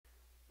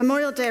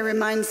Memorial Day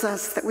reminds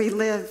us that we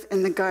live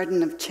in the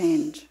garden of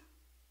change.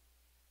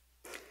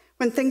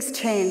 When things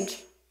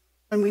change,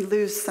 when we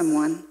lose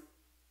someone,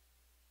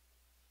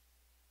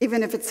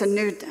 even if it's a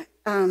new,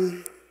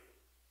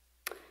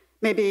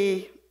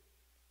 maybe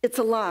it's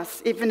a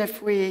loss, even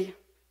if we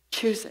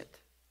choose it.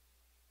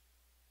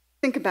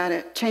 Think about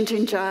it,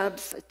 changing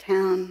jobs, a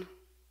town,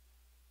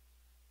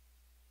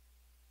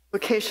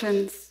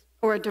 locations,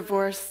 or a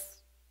divorce,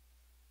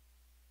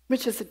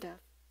 which is a death.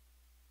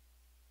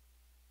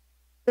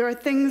 There are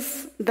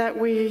things that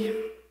we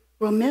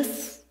will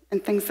miss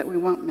and things that we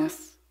won't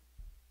miss.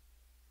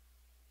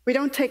 We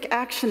don't take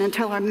action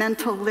until our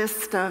mental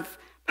list of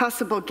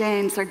possible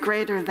gains are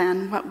greater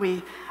than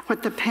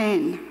what the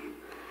pain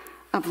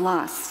of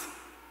loss.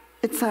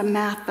 It's a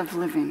math of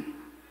living.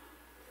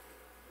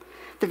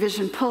 The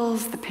vision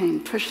pulls, the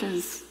pain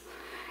pushes,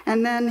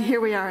 and then here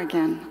we are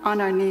again,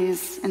 on our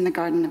knees in the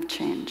garden of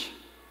change.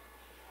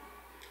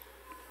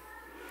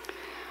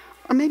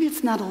 Or maybe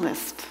it's not a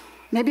list.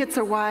 Maybe it's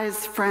a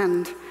wise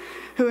friend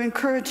who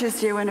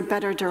encourages you in a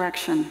better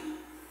direction,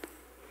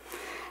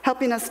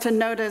 helping us to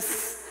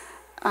notice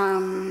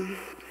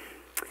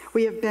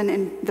we have been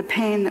in the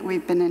pain that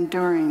we've been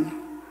enduring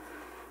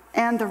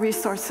and the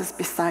resources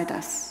beside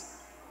us.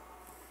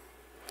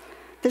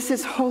 This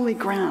is holy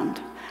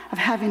ground of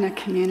having a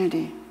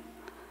community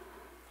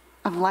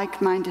of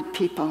like-minded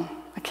people,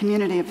 a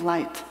community of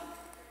light.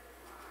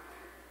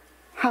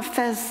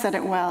 Hafez said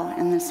it well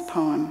in this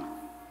poem.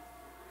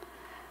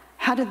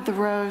 How did the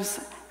rose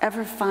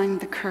ever find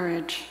the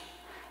courage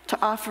to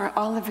offer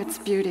all of its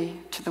beauty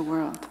to the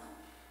world?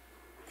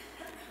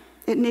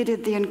 It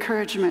needed the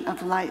encouragement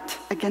of light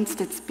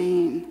against its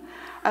being.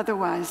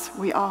 Otherwise,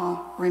 we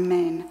all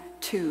remain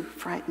too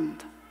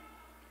frightened.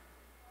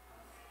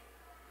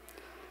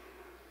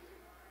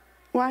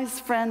 Wise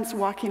friends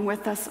walking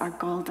with us are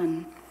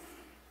golden.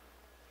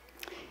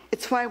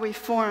 It's why we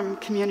form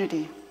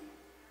community.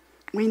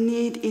 We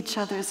need each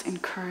other's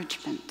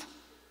encouragement.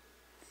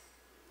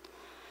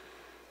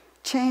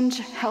 Change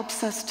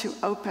helps us to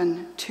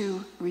open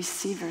to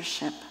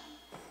receivership.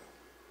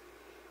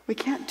 We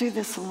can't do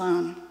this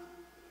alone.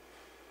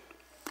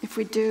 If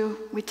we do,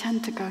 we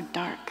tend to go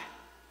dark.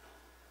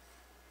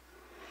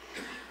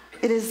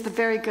 It is the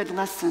very good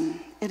lesson.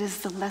 It is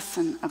the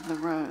lesson of the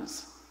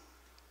rose.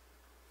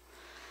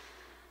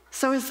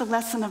 So is the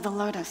lesson of the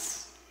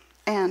lotus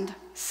and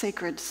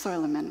sacred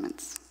soil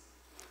amendments.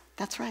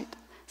 That's right,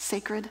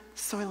 sacred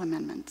soil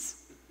amendments.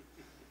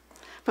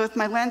 Both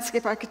my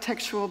landscape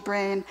architectural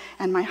brain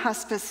and my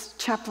hospice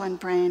chaplain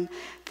brain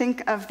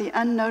think of the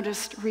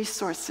unnoticed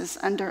resources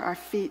under our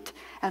feet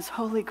as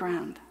holy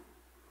ground,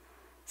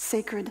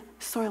 sacred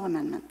soil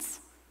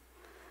amendments.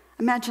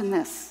 Imagine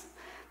this,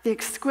 the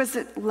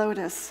exquisite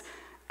lotus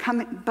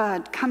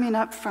bud coming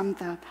up from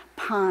the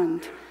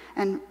pond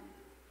and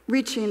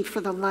reaching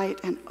for the light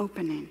and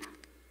opening.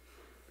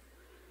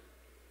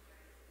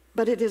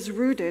 But it is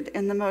rooted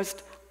in the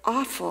most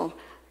awful,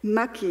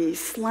 mucky,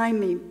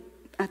 slimy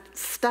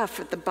stuff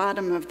at the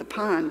bottom of the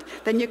pond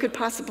than you could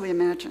possibly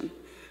imagine.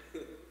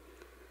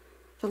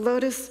 The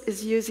lotus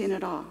is using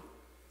it all,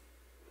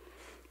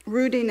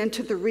 rooting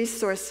into the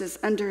resources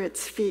under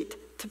its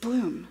feet to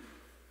bloom.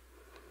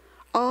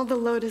 All the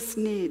lotus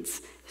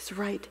needs is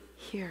right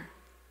here.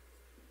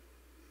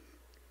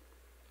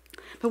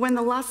 But when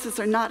the losses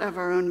are not of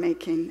our own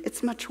making,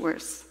 it's much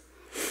worse.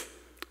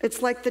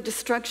 It's like the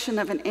destruction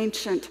of an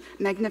ancient,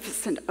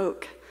 magnificent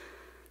oak.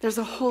 There's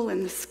a hole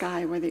in the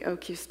sky where the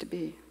oak used to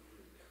be.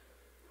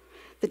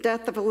 The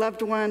death of a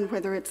loved one,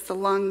 whether it's the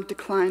long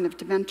decline of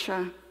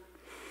dementia,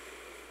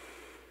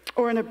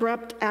 or an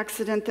abrupt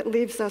accident that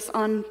leaves us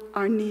on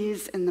our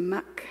knees in the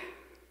muck,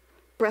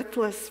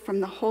 breathless from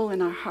the hole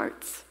in our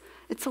hearts.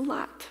 It's a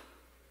lot.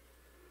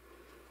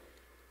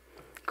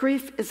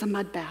 Grief is a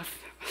mud bath.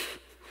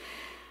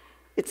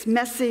 It's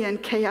messy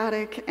and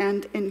chaotic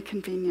and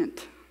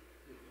inconvenient.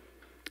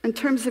 In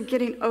terms of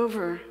getting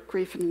over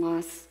grief and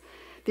loss,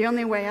 the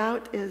only way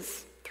out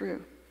is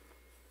through.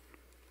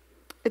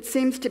 It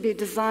seems to be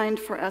designed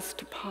for us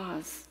to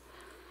pause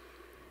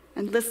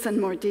and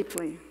listen more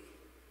deeply.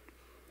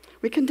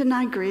 We can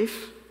deny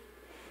grief,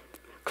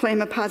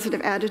 claim a positive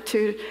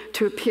attitude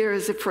to appear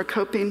as if we're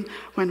coping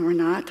when we're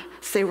not,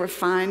 say we're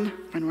fine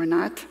when we're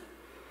not.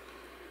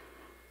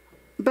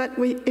 But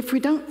if we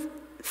don't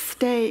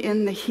stay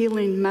in the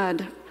healing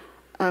mud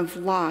of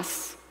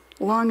loss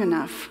long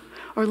enough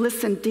or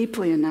listen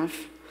deeply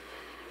enough,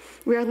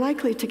 we are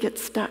likely to get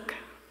stuck.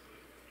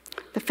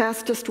 The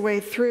fastest way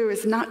through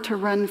is not to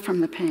run from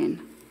the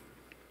pain,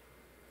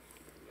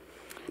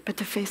 but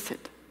to face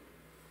it,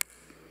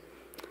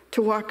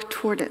 to walk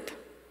toward it.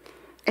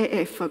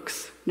 AA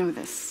folks know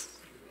this.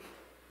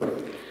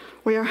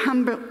 We are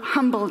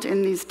humbled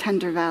in these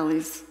tender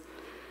valleys.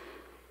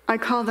 I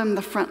call them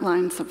the front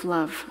lines of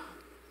love.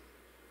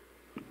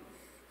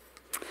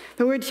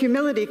 The word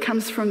humility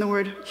comes from the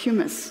word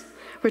humus,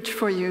 which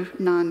for you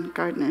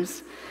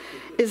non-gardeners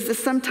is the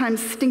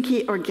sometimes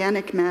stinky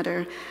organic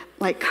matter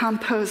like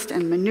compost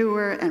and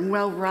manure and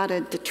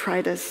well-rotted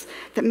detritus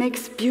that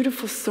makes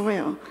beautiful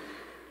soil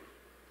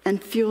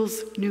and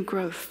fuels new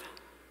growth.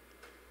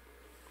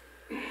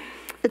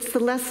 It's the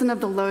lesson of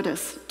the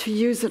lotus, to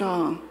use it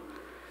all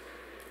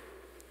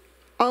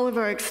of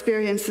our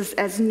experiences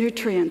as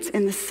nutrients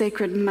in the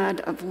sacred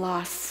mud of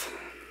loss,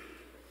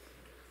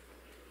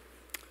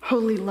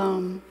 holy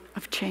loam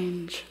of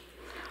change,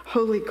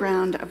 holy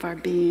ground of our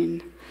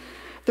being.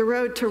 The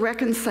road to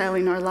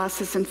reconciling our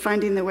losses and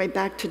finding the way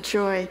back to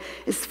joy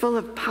is full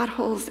of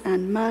potholes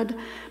and mud,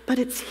 but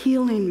it's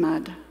healing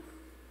mud.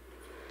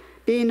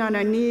 Being on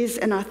our knees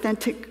in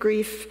authentic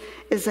grief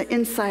is an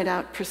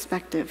inside-out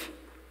perspective.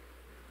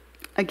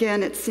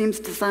 Again, it seems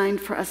designed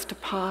for us to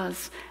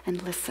pause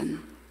and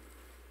listen.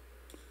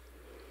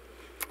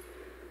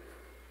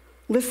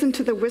 Listen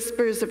to the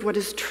whispers of what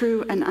is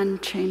true and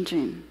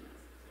unchanging.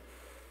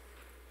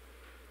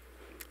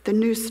 The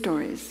new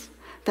stories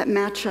that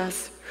match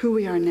us who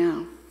we are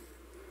now.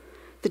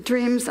 The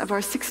dreams of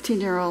our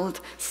 16-year-old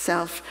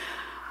self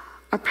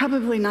are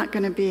probably not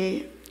going to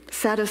be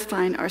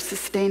satisfying or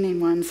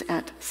sustaining ones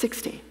at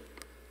 60.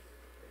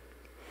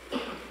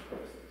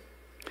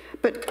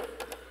 But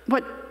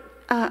what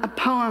a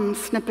poem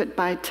snippet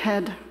by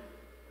Ted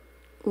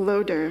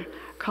Loder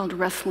called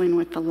Wrestling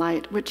with the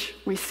Light, which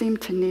we seem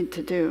to need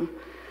to do,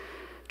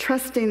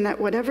 trusting that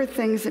whatever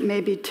things it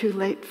may be too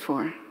late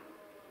for,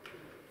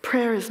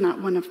 prayer is not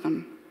one of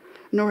them,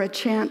 nor a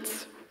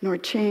chance, nor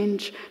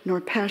change, nor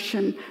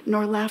passion,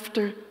 nor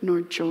laughter, nor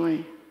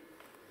joy.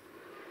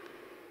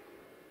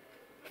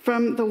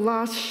 From the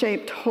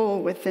loss-shaped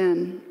hole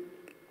within,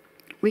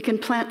 we can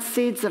plant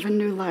seeds of a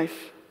new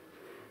life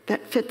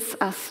that fits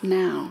us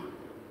now.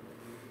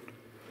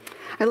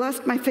 I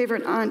lost my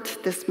favorite aunt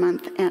this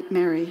month, Aunt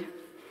Mary.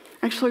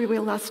 Actually, we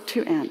lost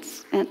two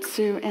aunts, Aunt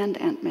Sue and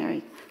Aunt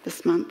Mary,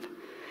 this month.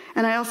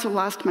 And I also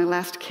lost my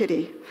last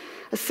kitty,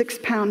 a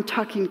 6-pound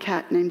talking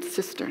cat named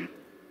Sister.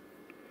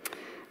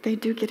 They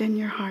do get in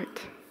your heart.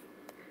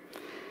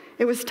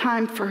 It was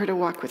time for her to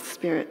walk with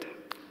Spirit.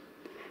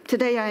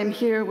 Today I am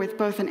here with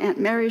both an Aunt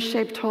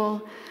Mary-shaped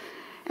hole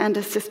and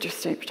a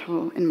Sister-shaped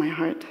hole in my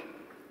heart.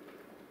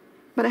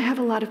 But I have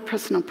a lot of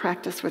personal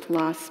practice with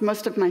loss.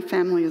 Most of my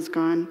family is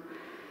gone.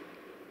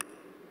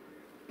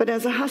 But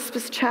as a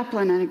hospice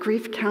chaplain and a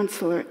grief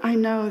counselor, I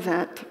know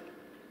that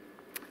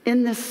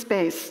in this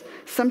space,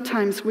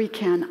 sometimes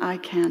I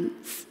can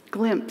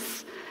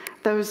glimpse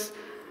those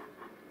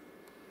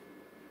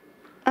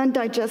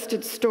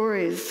undigested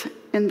stories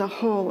in the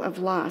hole of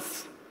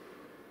loss,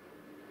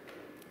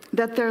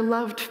 that their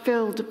loved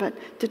filled but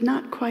did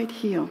not quite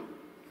heal,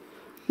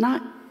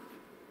 not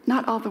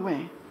all the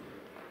way.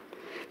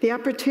 The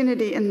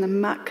opportunity in the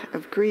muck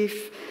of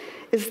grief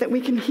is that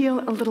we can heal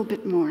a little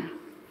bit more,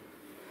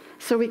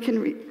 so we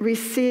can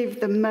receive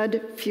the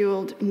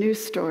mud-fueled new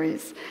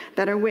stories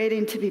that are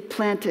waiting to be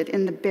planted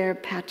in the bare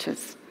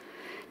patches.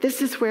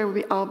 This is where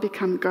we all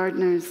become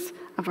gardeners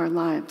of our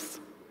lives.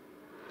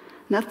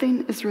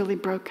 Nothing is really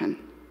broken.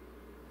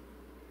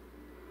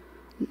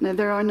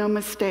 There are no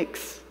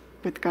mistakes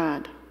with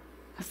God,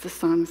 as the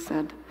song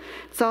said.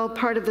 It's all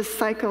part of the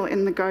cycle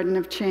in the garden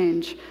of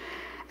change.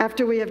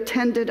 After we have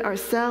tended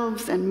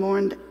ourselves and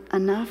mourned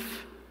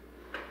enough,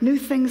 new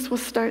things will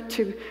start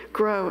to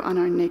grow on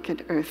our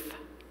naked earth.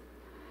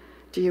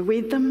 Do you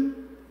weed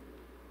them,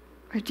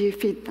 or do you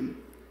feed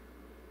them?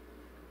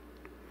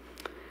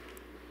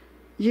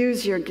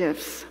 Use your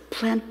gifts,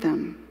 plant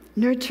them,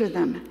 nurture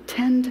them,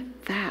 tend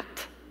that.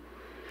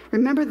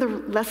 Remember the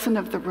lesson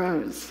of the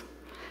rose,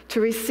 to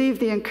receive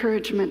the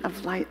encouragement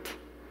of light.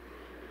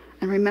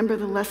 And remember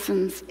the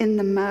lessons in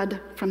the mud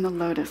from the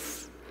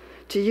lotus,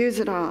 to use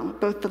it all,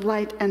 both the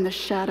light and the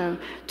shadow,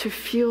 to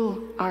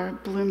fuel our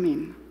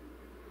blooming.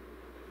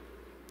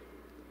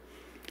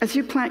 As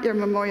you plant your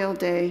Memorial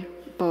Day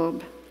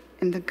bulb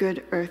in the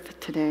good earth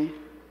today,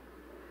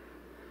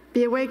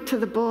 be awake to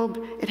the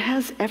bulb. It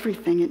has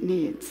everything it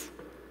needs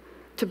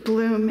to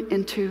bloom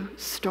into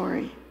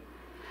story.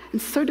 And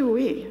so do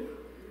we,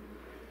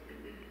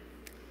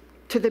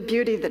 to the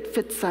beauty that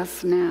fits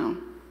us now.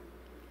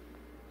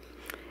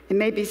 It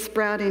may be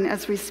sprouting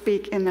as we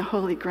speak in the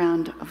holy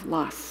ground of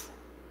loss.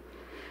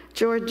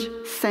 George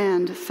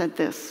Sand said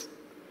this.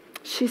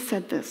 She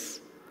said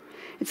this: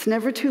 "It's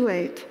never too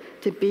late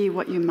to be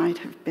what you might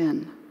have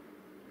been."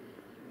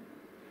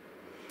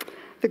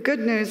 The good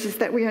news is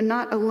that we are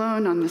not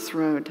alone on this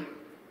road.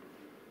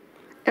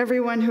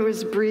 Everyone who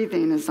is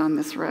breathing is on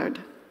this road.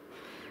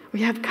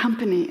 We have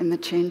company in the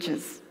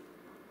changes.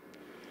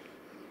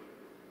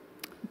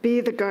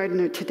 Be the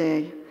gardener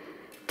today.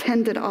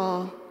 Tend it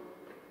all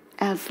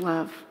as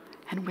love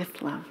and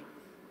with love.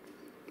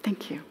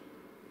 Thank you.